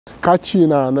Catch you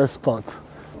in our next spot.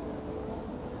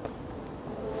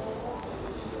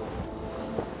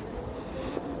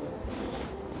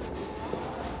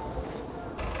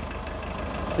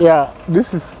 Yeah,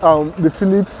 this is the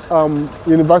Philips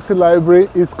University Library.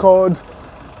 It's called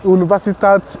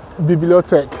Universitat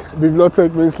Bibliothek.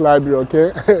 Bibliothek means library,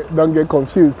 okay? Don't get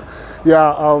confused.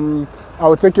 Yeah, I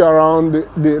will take you around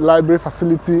the library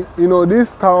facility. You know,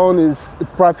 this town is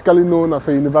practically known as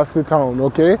a university town,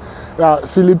 okay?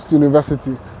 Philips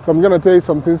University. So I'm going to tell you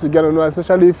some things you got to know,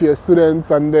 especially if you're a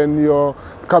student and then you're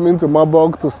coming to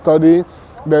Marburg to study.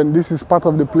 Then this is part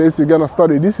of the place you're going to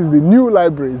study. This is the new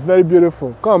library. It's very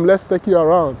beautiful. Come, let's take you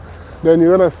around. Then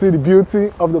you're going to see the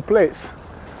beauty of the place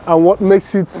and what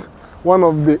makes it one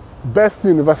of the best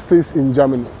universities in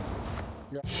Germany.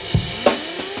 Yeah.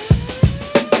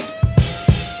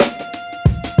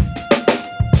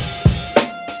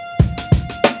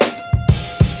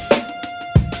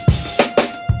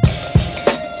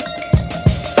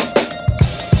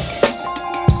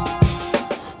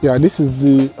 Yeah, this is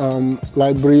the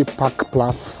library park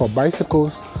plats for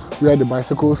bicycles, where the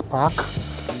bicycles park.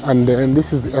 And then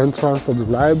this is the entrance of the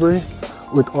library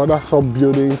with other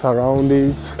sub-buildings around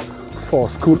it for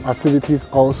school activities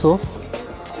also.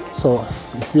 So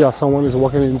you see how someone is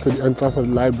walking into the entrance of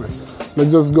the library.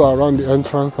 Let's just go around the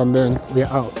entrance and then we're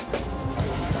out.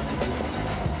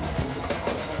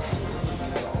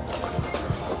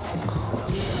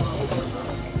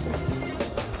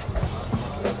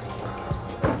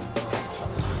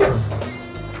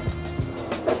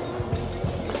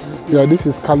 Yeah, this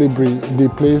is Calibri, the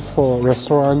place for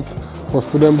restaurants for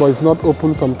students, but it's not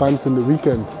open sometimes in the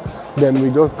weekend. Then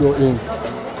we just go in.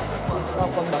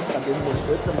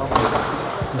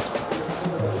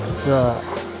 Yeah.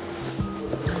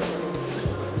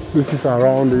 This is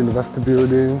around the university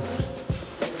building,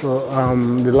 so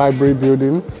the library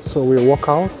building. So we walk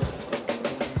out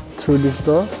through this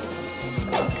door.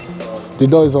 The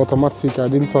door is automatic, I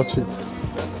didn't touch it.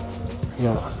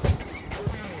 Yeah.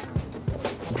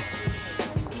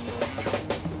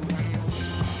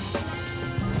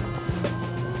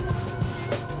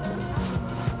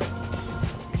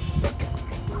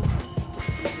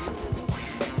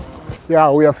 Yeah,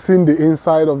 we have seen the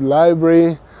inside of the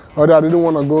library, although I didn't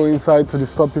want to go inside to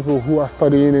disturb people who are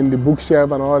studying in the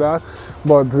bookshelf and all that,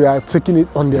 but we are taking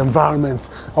it on the environment.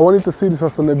 I wanted to see the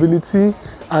sustainability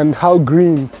and how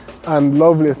green and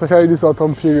lovely, especially this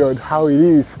autumn period, how it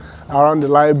is around the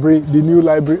library, the new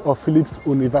library of Philips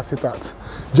Universitat.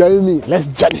 Join me, let's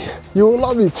journey. You will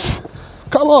love it.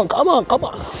 Come on, come on, come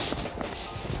on.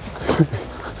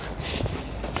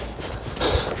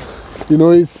 You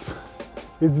know, it's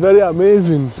very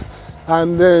amazing.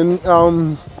 And then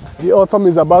the autumn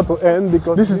is about to end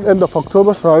because this is end of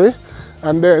October, sorry.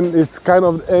 And then it's kind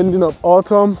of the ending of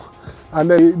autumn.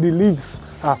 And then the leaves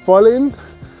are falling.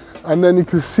 And then you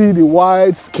can see the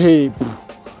widescape,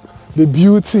 the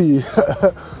beauty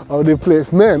of the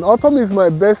place. Man, autumn is my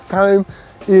best time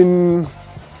in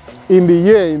the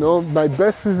year, you know, my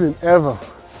best season ever.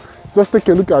 Just take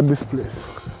a look at this place.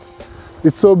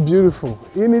 It's so beautiful.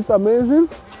 Isn't it amazing?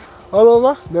 All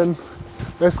over, then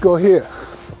let's go here.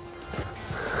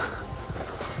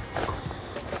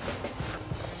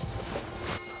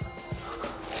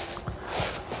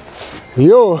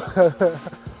 Yo,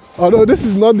 although this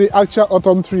is not the actual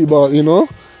autumn tree, but you know,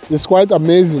 it's quite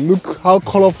amazing. Look how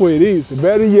colorful it is.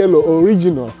 Very yellow,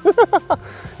 original.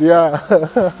 Yeah.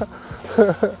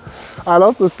 I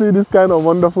love to see this kind of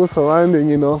wonderful surrounding,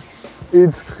 you know.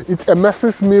 It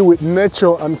immerses me with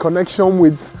nature and connection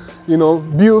with, you know,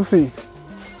 beauty,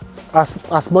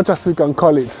 as much as we can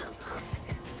call it.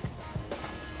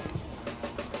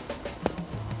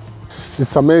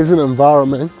 It's amazing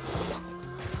environment,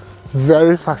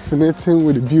 very fascinating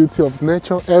with the beauty of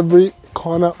nature. Every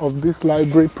corner of this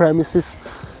library premises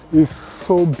is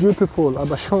so beautiful,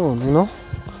 Abashon, you know,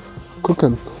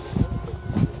 cooking.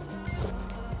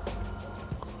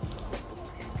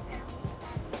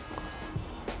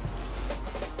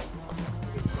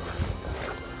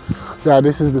 Yeah,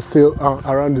 this is the still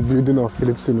around the building of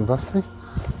Philips University,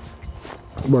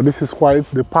 but this is quite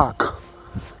the park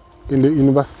in the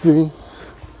university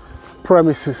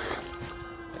premises.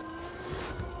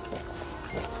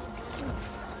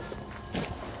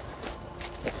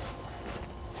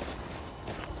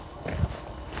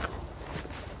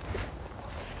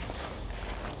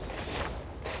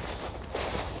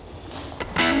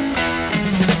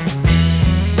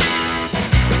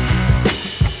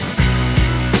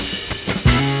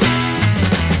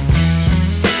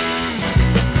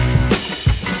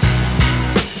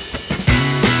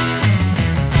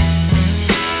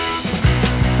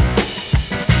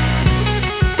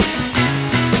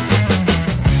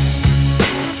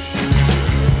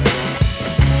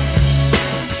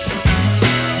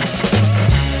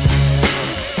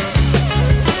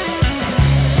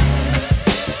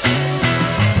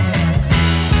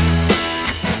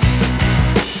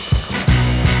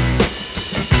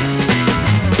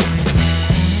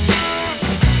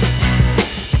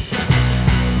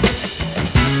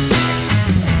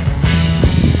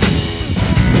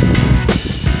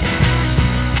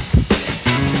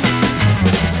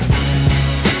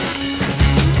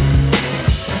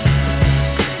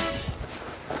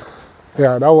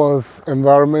 Yeah, that was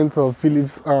environment of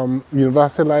Philips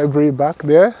University Library back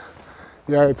there.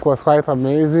 Yeah, it was quite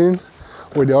amazing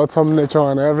with the autumn nature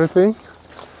and everything.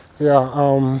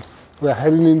 Yeah, we're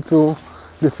heading into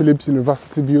the Philips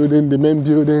University building, the main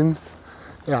building.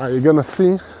 Yeah, you're gonna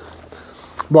see.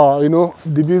 But you know,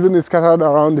 the building is scattered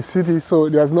around the city, so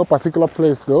there's no particular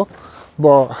place though.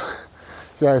 But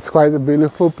yeah, it's quite a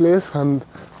beautiful place and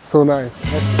so nice.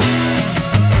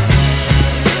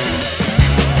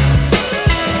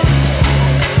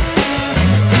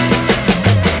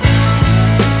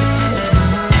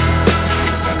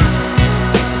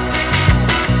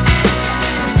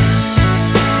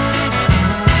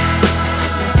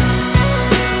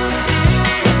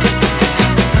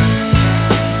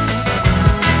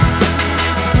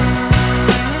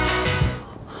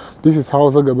 This is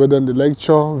Hauser Gebäude, the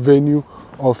lecture venue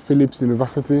of Philips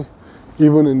University.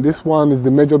 Even in this one is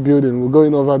the major building. We're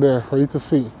going over there for you to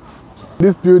see. In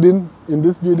this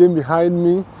building behind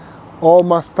me, all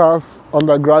masters,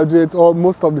 undergraduates, or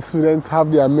most of the students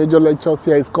have their major lectures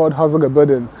here. It's called Hauser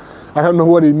Gebäude. I don't know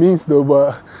what it means though,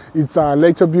 but it's a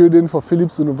lecture building for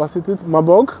Philips University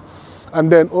Marburg. And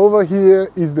then over here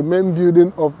is the main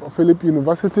building of Philips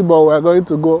University, but we're going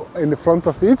to go in the front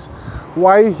of it.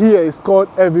 Why here is called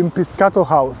Erwin Piscator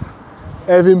House.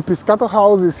 Erwin Piscator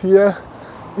House is here,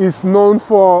 is known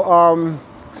for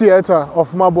theater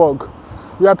of Marburg,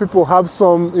 where people have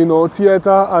some, you know,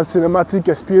 theater and cinematic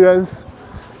experience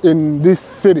in this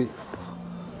city.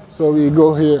 So we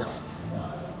go here.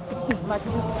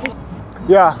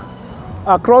 Yeah,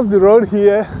 across the road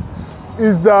here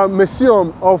is the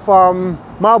Museum of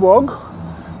Marburg.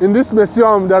 In this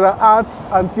museum, there are arts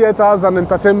and theaters and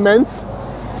entertainments.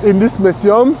 In this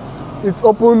museum, it's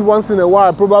open once in a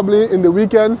while, probably in the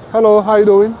weekends. Hello, how you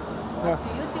doing? Yeah.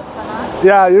 YouTube channel?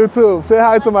 Yeah, YouTube. Say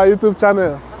hi to my YouTube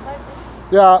channel.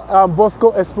 Yeah,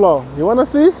 Bosco Explore. You wanna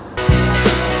see?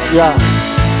 Yeah.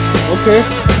 Okay.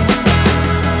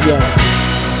 Yeah.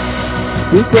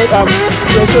 This place,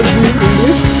 special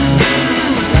English?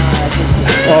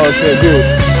 Oh, okay, good.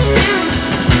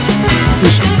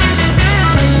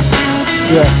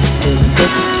 Yeah.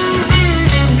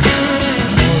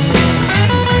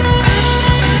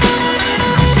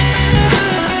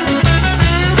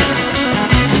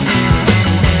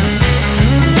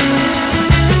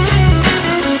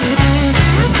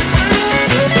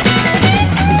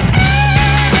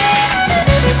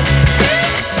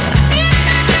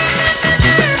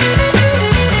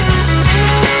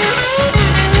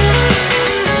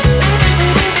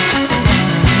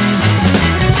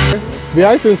 Wie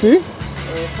heißen Sie?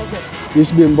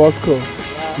 Ich bin Bosco.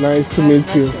 Nice to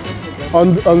meet you.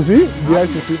 On Sie? Wie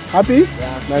heißen Sie? Happy?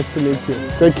 Nice to meet you.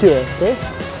 Take care. Okay?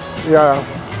 Yeah.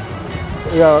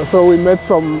 Yeah. So we met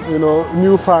some, you know,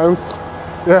 new fans.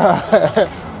 Yeah.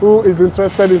 Who is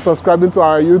interested in subscribing to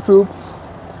our YouTube?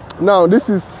 Now this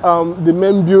is the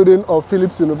main building of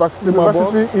Philips University.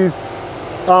 University is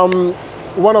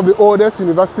one of the oldest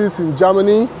universities in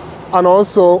Germany, and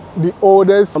also the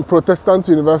oldest Protestant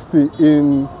university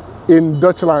in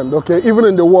Deutschland, okay, even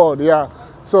in the world, yeah.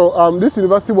 So this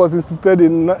university was instituted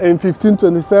in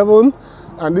 1527,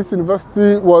 and this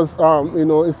university was, you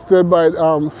know, instituted by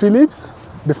Philips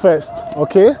the First,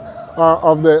 okay,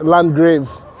 of the Landgrave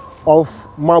of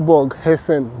Marburg,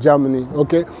 Hessen, Germany,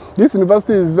 okay. This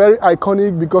university is very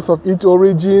iconic because of its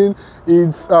origin,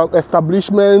 its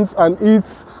establishments, and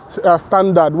its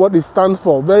standard, what it stands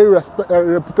for. Very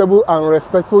reputable and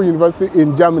respectful university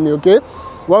in Germany, okay.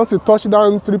 Once you touch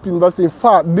down Philips University, in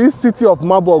fact, this city of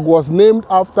Marburg was named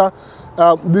after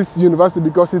this university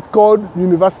because it's called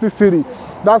University City.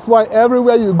 That's why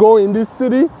everywhere you go in this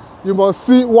city, you must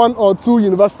see one or two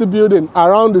university buildings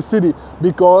around the city,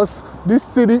 because this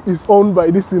city is owned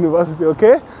by this university,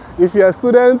 okay? If you're a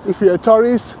student, if you're a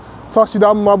tourist, touch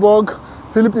down Marburg,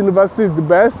 Philips University is the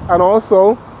best, and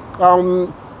also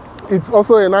it's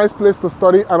also a nice place to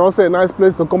study and also a nice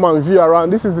place to come and view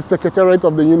around. This is the secretariat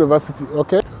of the university,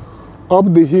 okay?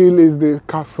 Up the hill is the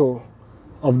castle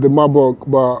of the Marburg,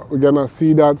 but we're gonna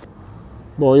see that.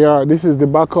 But yeah, this is the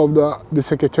back of the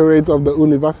secretariat of the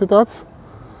Universitat.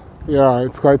 Yeah,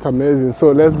 it's quite amazing.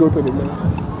 So let's go to the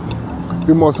main.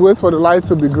 You must wait for the light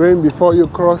to be green before you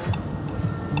cross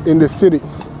in the city,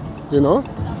 you know?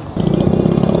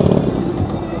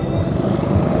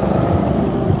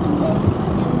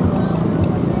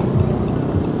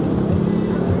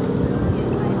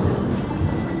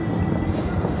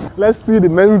 Let's see the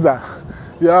Mensa.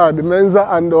 Yeah, the Mensa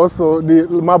and also the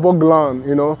Marburg Lawn,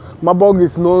 you know. Marburg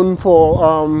is known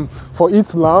for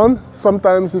its lawn.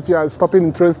 Sometimes if you are stopping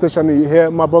in train station, you hear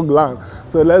Marburg Lawn.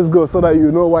 So let's go so that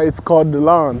you know why it's called the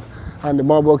lawn and the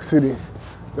Marburg city.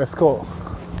 Let's go.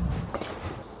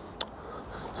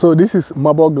 So this is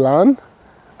Marburg land,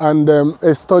 and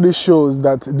a study shows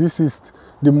that this is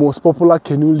the most popular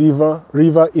canoe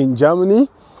river in Germany.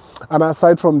 And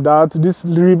aside from that, this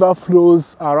river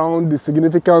flows around the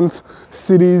significant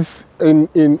cities in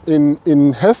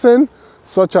Hessen,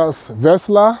 such as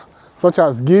Wetzlar, such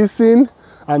as Gießen,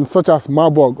 and such as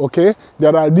Marburg, okay?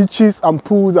 There are ditches and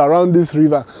pools around this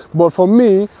river. But for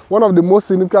me, one of the most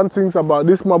significant things about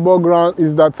this Marburg ground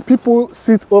is that people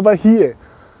sit over here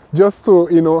just to,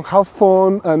 you know, have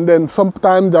fun, and then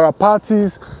sometimes there are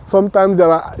parties, sometimes there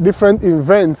are different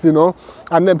events, you know,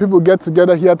 and then people get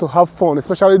together here to have fun,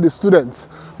 especially the students,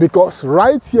 because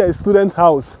right here is student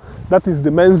house. That is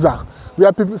the Mensa,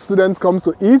 where students come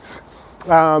to eat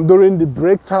during the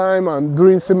break time and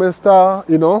during semester,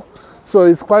 you know. So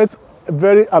it's quite a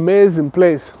very amazing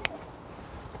place.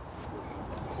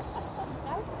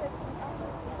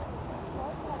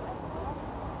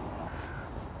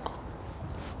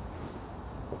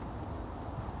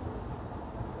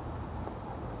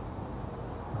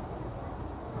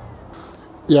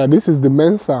 Yeah, this is the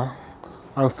Mensa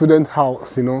and student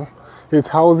house, you know. It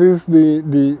houses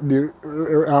the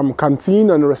canteen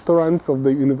and restaurants of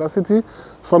the university.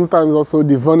 Sometimes also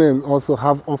the Wohnen also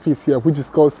have office here, which is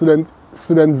called Student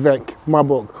Werk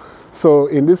Marburg. So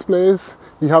in this place,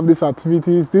 you have these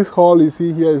activities. This hall you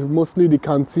see here is mostly the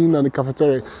canteen and the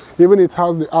cafeteria. Even it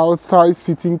has the outside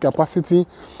seating capacity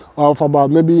of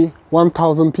about maybe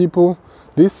 1,000 people,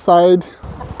 this side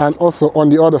and also on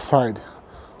the other side.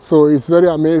 So it's a very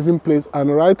amazing place,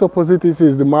 and right opposite this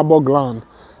is the Marburg land,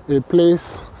 a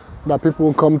place that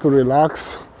people come to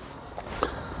relax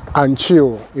and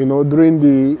chill, you know, during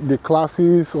the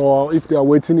classes, or if they are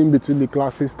waiting in between the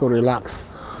classes to relax.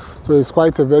 So it's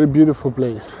quite a very beautiful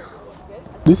place.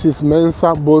 This is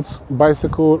Mensa, both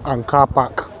bicycle and car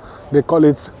park. They call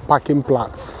it parking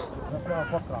plots.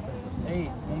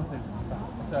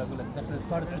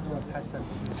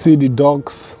 See the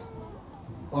dogs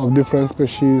of different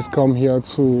species come here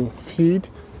to feed,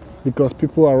 because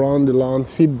people around the land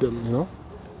feed them, you know.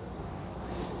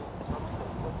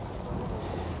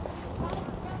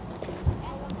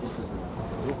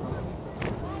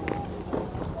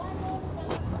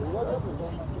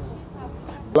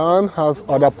 Land has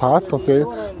other parts, okay,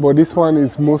 but this one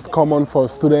is most common for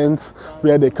students,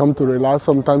 where they come to relax.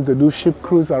 Sometimes they do ship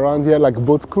cruise around here, like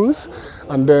boat cruise,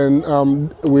 and then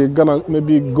we're gonna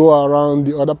maybe go around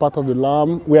the other part of the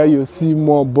land where you see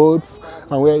more boats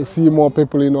and where you see more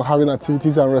people, you know, having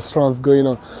activities and restaurants going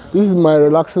on. This is my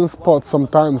relaxing spot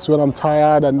sometimes when I'm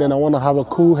tired and then I want to have a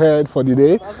cool head for the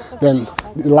day. Then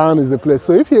the land is the place.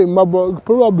 So if you're in Marburg,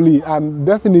 probably and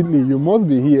definitely you must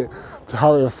be here to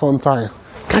have a fun time.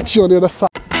 Catch you on the other side.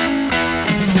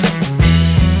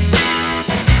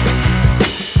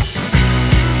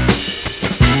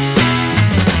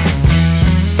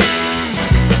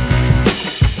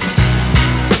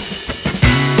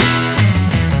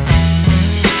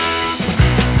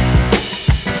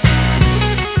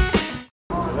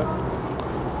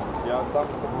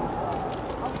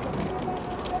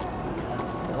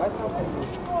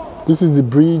 This is the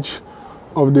bridge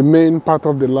of the main part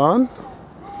of the land.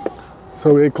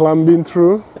 So we're climbing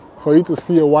through for you to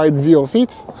see a wide view of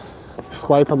it. It's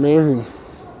quite amazing.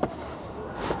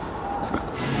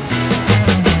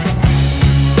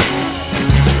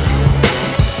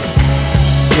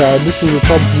 Yeah, this is the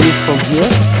top view from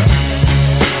here.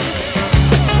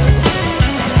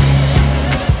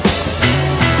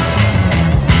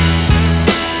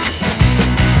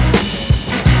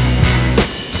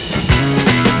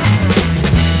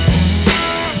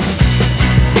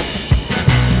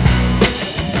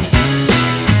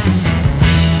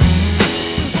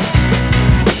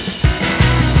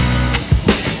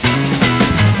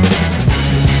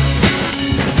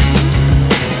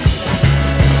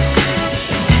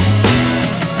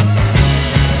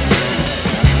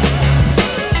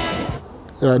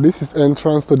 Yeah, this is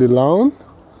entrance to the lawn.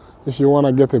 If you want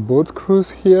to get a boat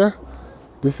cruise here,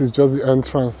 this is just the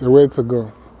entrance, a way to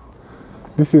go.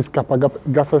 This is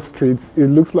Kapagasa Street. It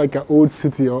looks like an old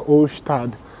city or old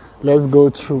Stadt. Let's go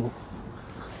through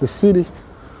the city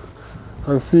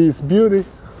and see its beauty.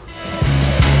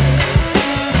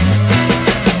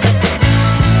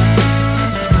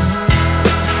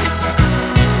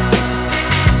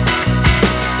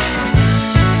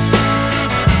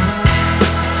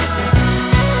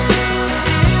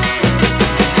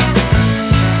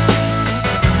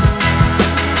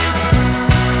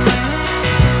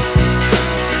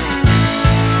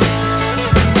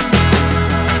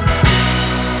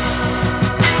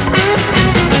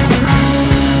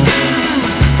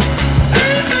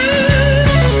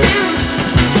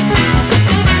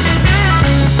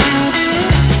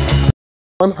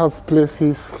 German has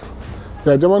places,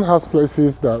 yeah, German has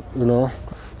places that, you know,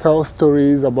 tell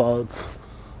stories about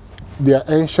their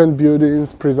ancient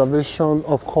buildings, preservation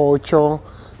of culture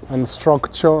and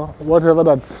structure, whatever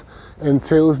that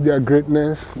entails their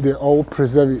greatness, they all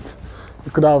preserve it.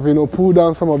 You could have, you know, pulled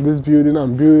down some of this building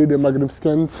and build a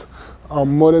magnificent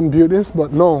modern buildings,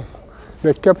 but no,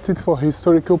 they kept it for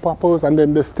historical purpose and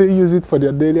then they still use it for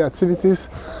their daily activities.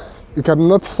 You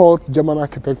cannot fault German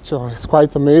architecture. It's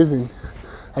quite amazing.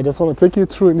 I just want to take you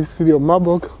through in the city of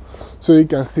Marburg so you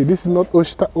can see this is not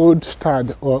old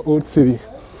Stadt or old city.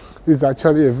 It's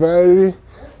actually a very,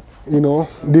 you know,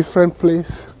 different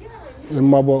place in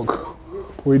Marburg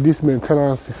with this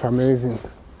maintenance. Is amazing.